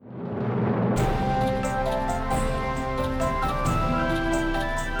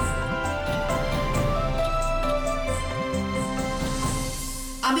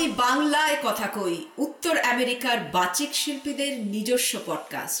বাংলায় কথা কই, উত্তর আমেরিকার বাচিক শিল্পীদের নিজস্ব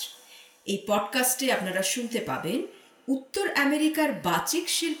পডকাস্ট। এই পডকাস্টে আপনারা শুনতে পাবেন উত্তর আমেরিকার বাচিক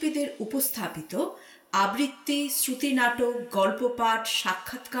শিল্পীদের উপস্থাপিত আবৃত্তি, শ্রুতিনাটক, গল্পপাঠ,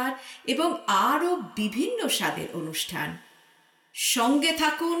 সাক্ষাৎকার এবং আরও বিভিন্ন স্বাদের অনুষ্ঠান। সঙ্গে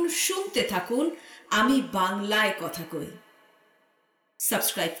থাকুন, শুনতে থাকুন, আমি বাংলায় কথা কই।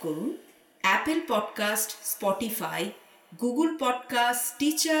 সাবস্ক্রাইব করুন Apple podcast, Spotify, Google podcast,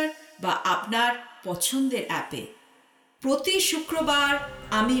 teacher বা আপনার পছন্দের অ্যাপে। প্রতি শুক্রবার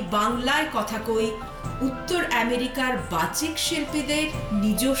আমি বাংলায় কথা কই, উত্তর আমেরিকার বাচিক শিল্পীদের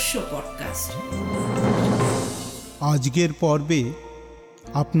নিজস্ব পডকাস্ট। আজকের পর্বে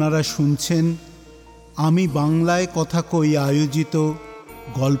আপনারা শুনছেন আমি বাংলায় কথা কই আয়োজিত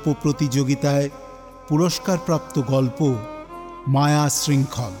গল্প প্রতিযোগিতায় পুরস্কারপ্রাপ্ত গল্প মায়া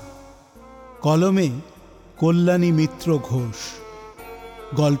শৃঙ্খল। কলমে কল্যাণী মিত্র ঘোষ,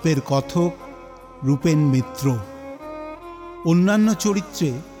 গল্পের কথক রূপেন মিত্র। অন্যান্য চরিত্রে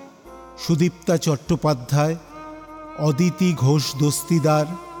সুদীপ্তা চট্টোপাধ্যায়, অদিতি ঘোষ দস্তিদার,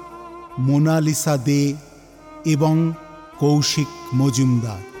 মোনালিসা দে এবং কৌশিক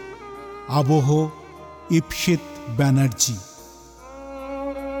মজুমদার। আবহ ইপসিত ব্যানার্জি।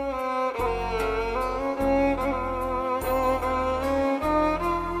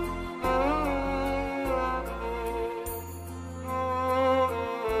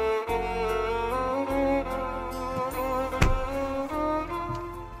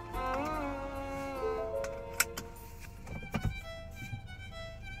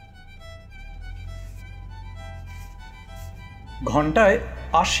 ঘন্টায়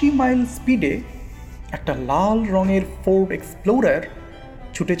 80 মাইল স্পিডে একটা লাল রঙের ফোর্ড এক্সপ্লোরার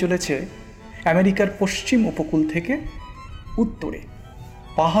ছুটে চলেছে আমেরিকার পশ্চিম উপকূল থেকে উত্তরে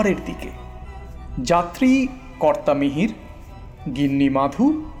পাহাড়ের দিকে। যাত্রী কর্তা মিহির, গিন্নি মাধু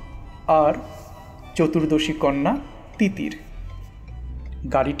আর চতুর্দশী কন্যা তিতির।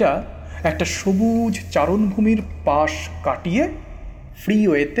 গাড়িটা একটা সবুজ চারণভূমির পাশ কাটিয়ে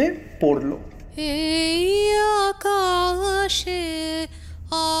ফ্রিওয়েতে পড়ল। এই আকাশে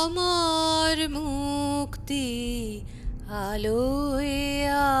আমার মুক্তি, আলোয়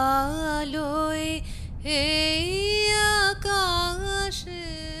আলোয় এই আকাশে।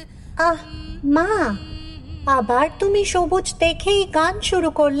 মা, আবার তুমি সবুজ দেখেই গান শুরু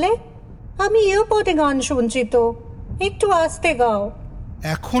করলে? আমি এয়ারপোর্টে গান শুনছি তো, একটু আস্তে গাও।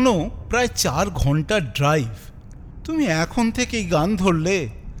 এখনো প্রায় 4 ঘন্টার ড্রাইভ, তুমি এখন থেকেই গান ধরলে?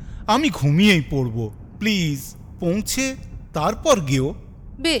 আমি ঘুমিয়েই পড়ব। প্লিজ পৌঁছে তারপর গেও।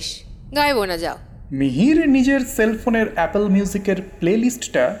 বেশ, গাইব না, যাও। মিহির নিজের সেলফোনের অ্যাপল মিউজিকের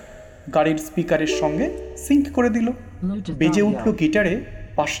প্লেলিস্টটা গাড়ির স্পিকারের সঙ্গে সিঙ্ক করে দিল। বেজে উঠল গিটারে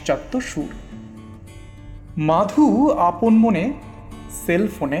পাশ্চাত্য সুর। মাধু আপন মনে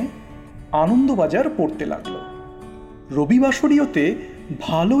সেলফোনে আনন্দবাজার পড়তে লাগলো। রবিবাসরীয়তে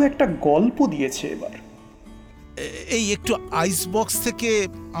ভালো একটা গল্প দিয়েছে এবার। এই একটু আইস বক্স থেকে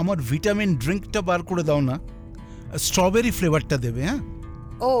আমার ভিটামিন ড্রিঙ্কটা বার করে দাও না। স্ট্রবেরি ফ্লেভারটা দেবে। হ্যাঁ,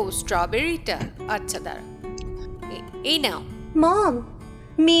 ও স্ট্রবেরিটা, আচ্ছা দাঁড়া, এই নাও। মম,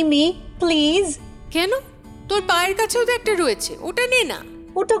 মিমি প্লিজ। কেন? তোর পায়ের কাছেও তো একটা রয়েছে, ওটা নে না।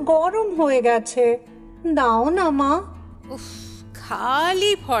 ওটা গরম হয়ে গেছে, দাও না মা। উফ,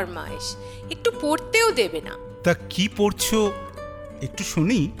 খালি ফরমাইশ, একটু পড়তেও দেবে না। তা কি পড়ছো একটু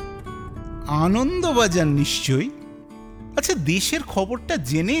শুনি। আনন্দবাজার নিশ্চয়ই। আচ্ছা, দেশের খবরটা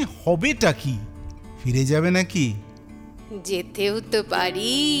জেনে হবেটা কি? ফিরে যাবে নাকি? যেতেও তো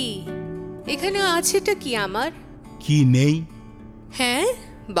পারি। এখানে আছেটা কি আমার? কি নেই? হ্যাঁ,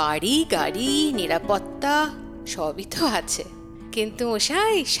 বাড়ি, গাড়ি, নিরাপত্তা সবই তো আছে, কিন্তু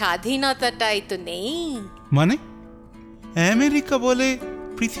মশাই স্বাধীনতাটাই তো নেই। মানে? আমেরিকা বলে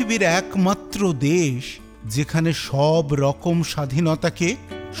পৃথিবীর একমাত্র দেশ যেখানে সব রকম স্বাধীনতাকে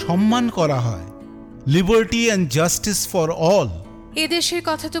সম্মান করা হয়। Liberty and justice for all. এদেশের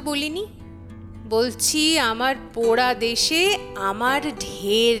কথা তো বলিনি, বলছি আমার পোড়া দেশে আমার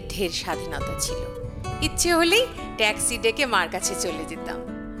ঢের ঢের স্বাধীনতা ছিল। ইচ্ছে হলেই ট্যাক্সি ডেকে মার কাছে চলে যেতাম,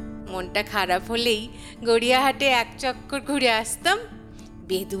 মনটা খারাপ হলেই গড়িয়াহাটে এক চক্কর ঘুরে আসতাম,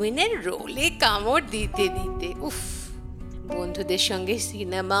 বেদুইনের রোলে কামড় দিতে দিতে। উফ, বন্ধুদের সঙ্গে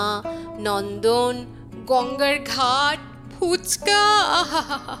সিনেমা, নন্দন, গঙ্গার ঘাট, ফুচকা, আহা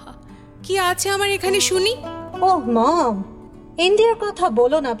কি আছে আমার এখানে শুনি। ওহ মম, ইন্ডিয়ার কথা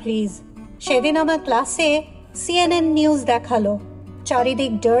বলো না প্লিজ। সেদিন আমার ক্লাসে CNN নিউজ দেখালো,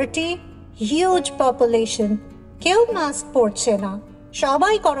 চারিদিক ডার্টি, হিউজ পপুলেশন, কেউ মাস্ক পরছে না,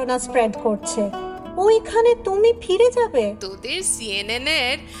 সবাই করোনা স্প্রেড করছে। ওইখানে তুমি ফিরে যাবে? তোদের CNN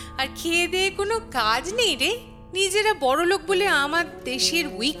এর আর খেয়ে দিয়ে কোনো কাজ নেই রে। নিজেরা বড় লোক বলে আমার দেশের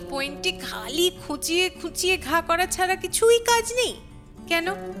উইক পয়েন্টে খালি খুঁচিয়ে খুঁচিয়ে ঘা করা ছাড়া কিছুই কাজ নেই। কেন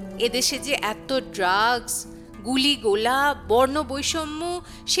এদেশে যে এত ড্রাগস, গুলি গোলা, বর্ণ বৈষম্য,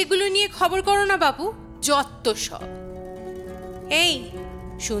 সেগুলো নিয়ে খবর করো না বাবু, যত সব। এই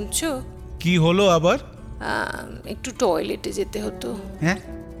শুনছো? কি হলো আবার? একটু টয়লেটে যেতে হতো। হ্যাঁ,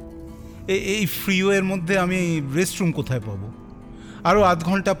 এই ফ্রিওয়ের মধ্যে আমি রেস্টরুম কোথায় পাবো? আরও আধ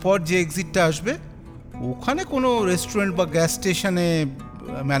ঘন্টা পর যে এক্সিটটা আসবে ওখানে কোনো রেস্টুরেন্ট বা গ্যাস স্টেশনে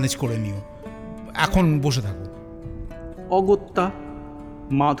ম্যানেজ করে নিও, এখন বসে থাকো। অগত্যা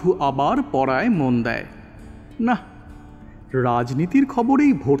মাধু আবার পড়ায় মন দেয়। না, রাজনীতির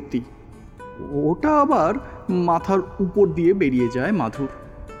খবরেই ভর্তি, ওটা আবার মাথার উপর দিয়ে বেরিয়ে যায় মাধুর।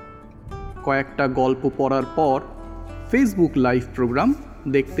 কয়েকটা গল্প পড়ার পর ফেসবুক লাইভ প্রোগ্রাম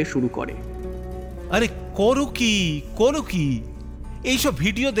দেখতে শুরু করে। আরে করো কি এইসব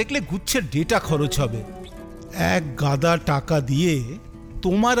ভিডিও দেখলে গুচ্ছের ডেটা খরচ হবে। এক গাদা টাকা দিয়ে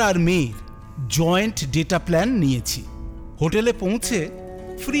তোমার আর মেয়ের জয়েন্ট ডেটা প্ল্যান নিয়েছি। হোটেলে পৌঁছে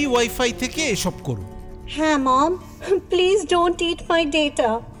ফ্রি ওয়াইফাই থেকে এসব করো। হ্যাঁ মম, please don't it my data.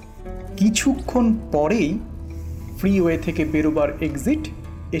 কিছুক্ষণ পরেই ফ্রিওয়ে থেকে বেরোবার এক্সিট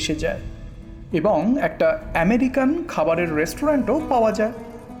এসে যায় এবং একটা আমেরিকান খাবারের রেস্টুরেন্টও পাওয়া যায়।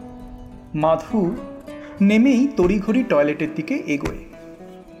 মাধু নেমেই তড়িঘড়ি টয়লেটের দিকে এগোয়।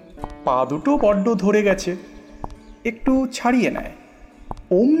 পা দুটো বড্ড ধরে গেছে, একটু ছাড়িয়ে নেয়।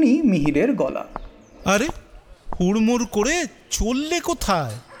 অমনি মিহিরের গলা। আরে হুড়মুড় করে চললে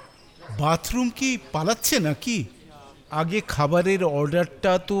কোথায়? বাথরুম কি পালাচ্ছে নাকি? আগে খাবারের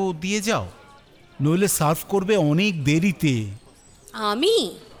অর্ডারটা তো দিয়ে যাও, নইলে সার্ভ করবে অনেক দেরিতে। আমি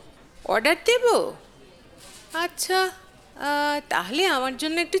অর্ডার দেব? আচ্ছা, তাহলে আমার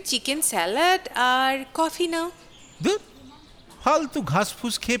জন্য একটু চিকেন স্যালাড আর কফি নাও। ধুর, ফালতু ঘাস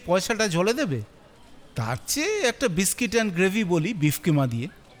ফুস খেয়ে পয়সাটা জলে দেবে। তার চেয়ে একটা বিস্কিট অ্যান্ড গ্রেভি বলি বিফ কিমা দিয়ে,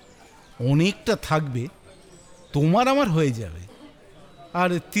 অনেকটা থাকবে, তোমার আমার হয়ে যাবে। আর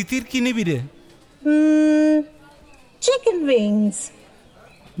তিতির কি নিবি রে? Chicken wings.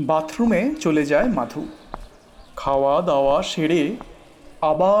 বাথরুমে চলে যায় মাধু। খাওয়া দাওয়া সেরে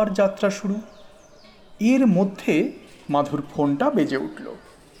আবার যাত্রা শুরু। এর মধ্যে মাধুর ফোনটা বেজে উঠল।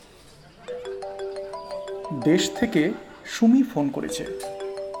 দেশ থেকে সুমি ফোন করেছে,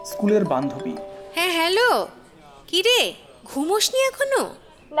 স্কুলের বান্ধবী। হ্যাঁ হ্যালো, কি রে, ঘুমোসনি এখনো?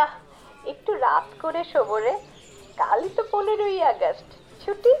 না, একটু রাত করে শোবো রে। কালই তো 15ই আগস্ট,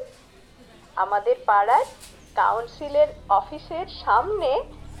 ছুটি। আমাদের পাড়ার কাউন্সিলের অফিসের সামনে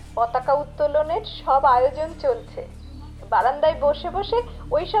পতাকা উত্তোলনের সব আয়োজন চলছে। বারান্দায় বসে বসে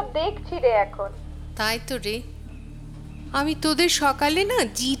ওই সব দেখছি রে এখন। তাই তো রে, আমি তোদের সকালে না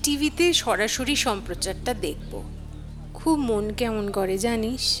জি টিভিতে সরাসরি সম্প্রচারটা দেখব। খুব মন কেমন করে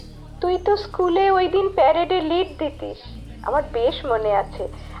জানিস। তুই তো স্কুলে ওই দিন প্যারেডে লিড দিতিস, আমার বেশ মনে আছে।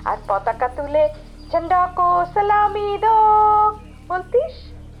 আর পতাকা তুলে ঝান্ডা কো সালামি দো বলতিস।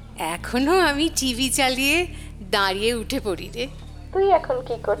 এখনো আমি টিভি চালিয়ে দাঁড়িয়ে উঠে পড়ি রে। তুই এখন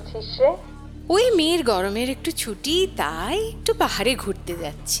কি করছিস রে? ওই মেয়ের গরমের একটু ছুটি, তাই একটু পাহাড়ে ঘুরতে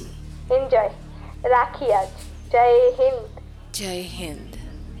যাচ্ছি। এনজয়। রাখি আজ। জয় হিন্দ। জয় হিন্দ।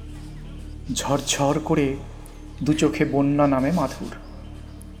 ঝরঝর করে দু চোখে বন্যা নামে মাধুর।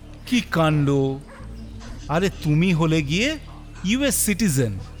 কি কাণ্ড! আরে তুমি হলে গিয়ে ইউএস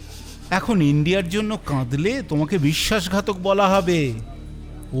সিটিজেন, এখন ইন্ডিয়ার জন্য কাঁদলে তোমাকে বিশ্বাসঘাতক বলা হবে।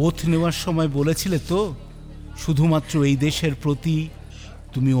 ওথ নেওয়ার সময় বলেছিলে তো শুধুমাত্র এই দেশের প্রতি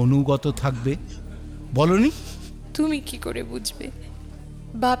তুমি অনুগত থাকবে, বলনি? তুমি কি করে বুঝবে?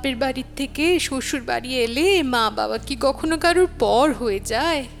 বাপের বাড়ির থেকে শ্বশুর বাড়ি এলে মা বাবা কি কখনো কারোর পর হয়ে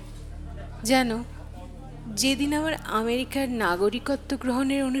যায়? জানো, যেদিন আমার আমেরিকার নাগরিকত্ব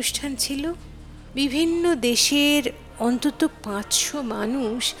গ্রহণের অনুষ্ঠান ছিল, বিভিন্ন দেশের অন্তত 500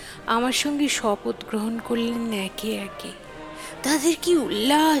 মানুষ আমার সঙ্গে শপথ গ্রহণ করলেন একে একে। তাদের কি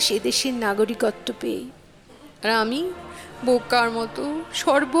উল্লাস এদেশের নাগরিকত্ব পেয়ে! আর আমি বোকার মতো,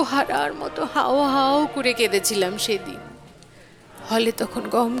 সর্বহারার মতো হাও হাও করে কেঁদেছিলাম সেদিন। হলে তখন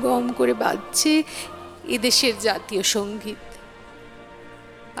গম গম করে বাজছে এদেশের জাতীয় সঙ্গীত,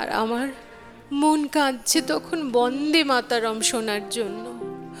 আর আমার মন কাঁদছে তখন বন্দে মাতারম শোনার জন্য।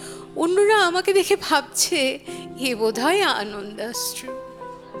 অন্যরা আমাকে দেখে ভাবছে এ বোধহয় আনন্দাশ্রু,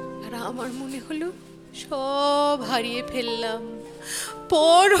 আর আমার মনে হলো সব হারিয়ে ফেললাম,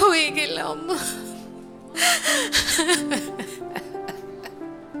 পর হয়ে গেলাম।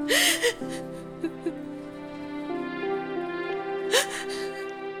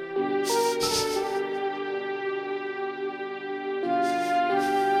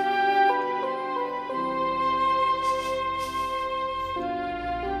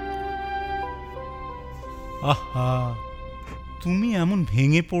 আহা, তুমি এমন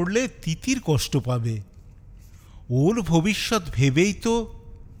ভেঙে পড়লে তিতির কষ্ট পাবে। ওর ভবিষ্যৎ ভেবেই তো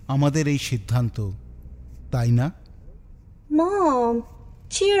আমাদের এই সিদ্ধান্ত, তাই না? মম,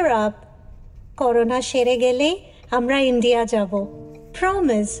 চিয়ার আপ। করোনা সেরে গেলেই আমরা ইন্ডিয়া যাব,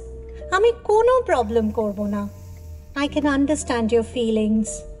 প্রমিস। আমি কোনো প্রবলেম করব না। I can understand your feelings.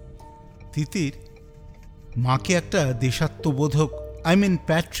 Titir, মাকে একটা দেশাত্মবোধক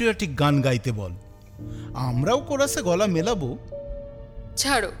প্যাট্রিয়টিক গান গাইতে বল। আমরাও কোরাসে গলা মেলাবো।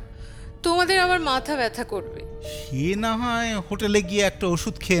 ছাড়ো, তোমাদের আবার মাথা ব্যথা করবে। সে না হয় হোটেলে গিয়ে একটা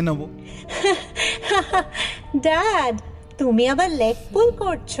ওষুধ খেয়ে নেব। ড্যাড, তুমি আবার লেগ পুল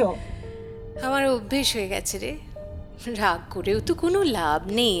করছো? আমার অভ্যেস হয়ে গেছে রে। রাগ করেও তো কোনো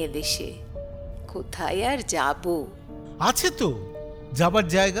লাভ নেই এদেশে। কোথায় আর যাব? আছে তো যাবার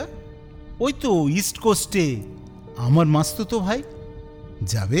জায়গা, ওই তো ইস্ট কোস্টে। আমার মাস্তুতো ভাই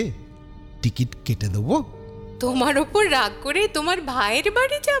যাবে, টিকিট কেটে দেবো। তোমার ওপর রাগ করে তোমার ভাইয়ের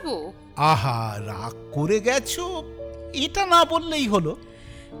বাড়ি যাব? আহা, রাগ করে গেছো এটা না বললেই হলো।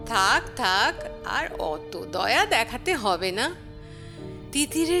 থাক থাক, আর অত দয়া দেখাতে হবে না।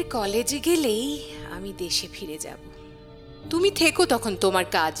 তিতিরের কলেজে গেলেই আমি দেশে ফিরে যাব। তুমি থেকো তখন তোমার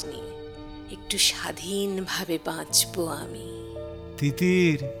কাজ নিয়ে, একটু স্বাধীনভাবে বাঁচবো আমি।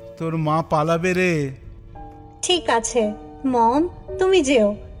 তিতির, তোর মা পালাবে রে। ঠিক আছে মম, তুমি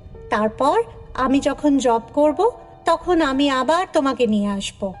যেও। তারপর আমি যখন জব করব তখন আমি আবার তোমাকে নিয়ে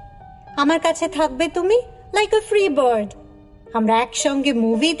আসব। আমার কাছে থাকবে তুমি, লাইক আ ফ্রি বার্ড। আমরা একসঙ্গে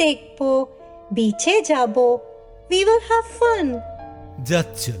মুভি দেখব, বিচে যাব, উই উইল হ্যাভ ফান।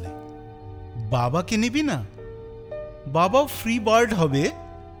 যাচ্ছলে বাবাকে নিবি না? বাবাও ফ্রি বার্ড হবে,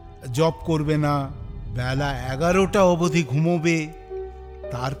 জব করবে না, বেলা 11টা অবধি ঘুমোবে,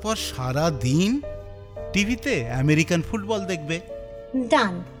 তারপর সারা দিন টিভিতে আমেরিকান ফুটবল দেখবে।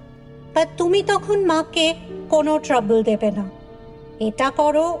 ডান। বাট তুমি তখন মাকে কোনো ট্রাবল দেবে না, এটা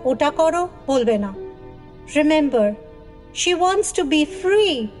করো ওটা করো বলবে না। Remember, she wants to be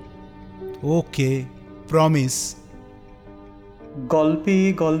free. Okay, promise.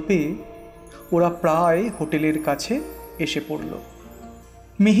 গল্পে গল্পে ওরা প্রায় হোটেলের কাছে এসে পড়ল।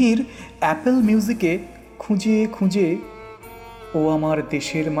 মিহির অ্যাপল মিউজিকে খুঁজে খুঁজে ও আমার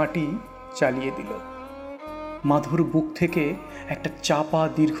দেশের মাটি চালিয়ে দিল। মাধুর বুক থেকে একটা চাপা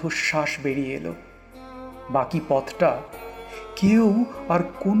দীর্ঘশ্বাস বেরিয়ে এলো। বাকি পথটা কেউ আর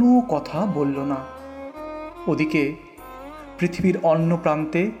কোনো কথা বলল না। ওদিকে পৃথিবীর অন্য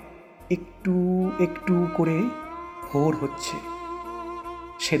প্রান্তে একটু একটু করে ভোর হচ্ছে।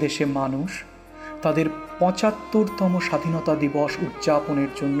 সে দেশে মানুষ তাদের ৭৫তম স্বাধীনতা দিবস উদযাপনের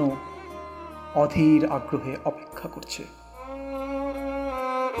জন্য অধীর আগ্রহে অপেক্ষা করছে।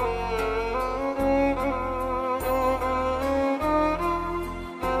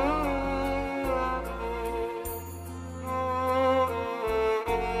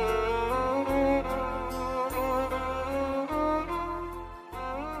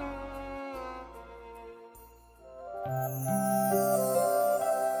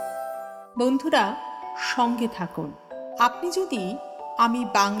 বন্ধুরা, সঙ্গে থাকুন। আপনি যদি আমি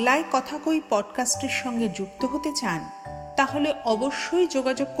বাংলায় কথা কই পডকাস্টের সঙ্গে যুক্ত হতে চান, তাহলে অবশ্যই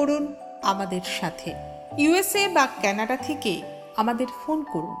যোগাযোগ করুন আমাদের সাথে। ইউএসএ বা কানাডা থেকে আমাদের ফোন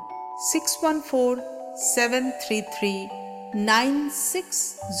করুন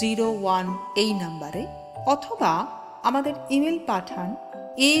 614-733-9601 এই নাম্বারে, অথবা আমাদের ইমেল পাঠান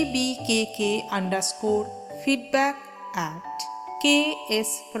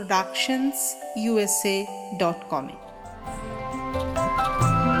abkk_feedback@ksproductionsusa.com এ।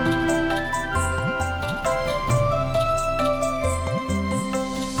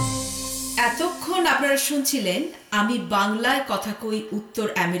 এতক্ষণ আপনারা শুনছিলেন আমি বাংলায় কথা কই উত্তর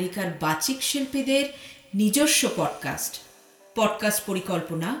আমেরিকার বাচিক শিল্পীদের নিজস্ব পডকাস্ট। পডকাস্ট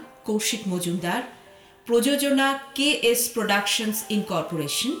পরিকল্পনা কৌশিক মজুমদার, প্রযোজনা KS প্রোডাকশনস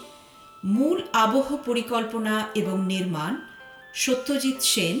ইনকর্পোরেশন, মূল আবহ পরিকল্পনা এবং নির্মাণ সত্যজিৎ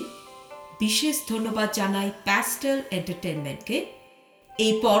সেন। বিশেষ ধন্যবাদ জানাই প্যাস্টেল এন্টারটেনমেন্টকে।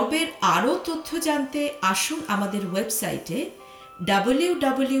 এই পর্বের আরও তথ্য জানতে আসুন আমাদের ওয়েবসাইটে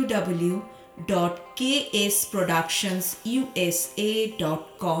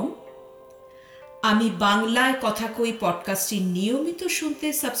www.ksproductionsusa.com। আমি বাংলায় কথা কই পডকাস্টটি নিয়মিত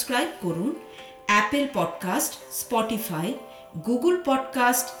শুনতে সাবস্ক্রাইব করুন Apple podcast, Spotify, Google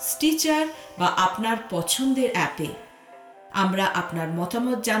podcast, Stitcher বা আপনার পছন্দের অ্যাপে। আমরা আপনার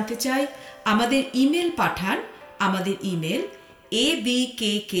মতামত জানতে চাই। আমাদের ইমেল পাঠান। আমাদের ইমেল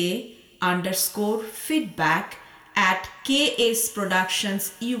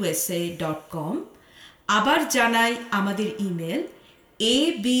abkk_feedback@ksproductionsusa.com। আবার জানাই আমাদের ইমেল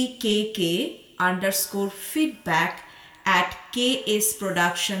abkk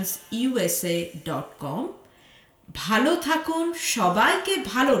feedback@ksproductionsusa.com। ভালো থাকুন, সবাইকে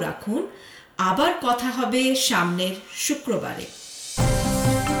ভালো রাখুন। আবার কথা হবে সামনের শুক্রবারে।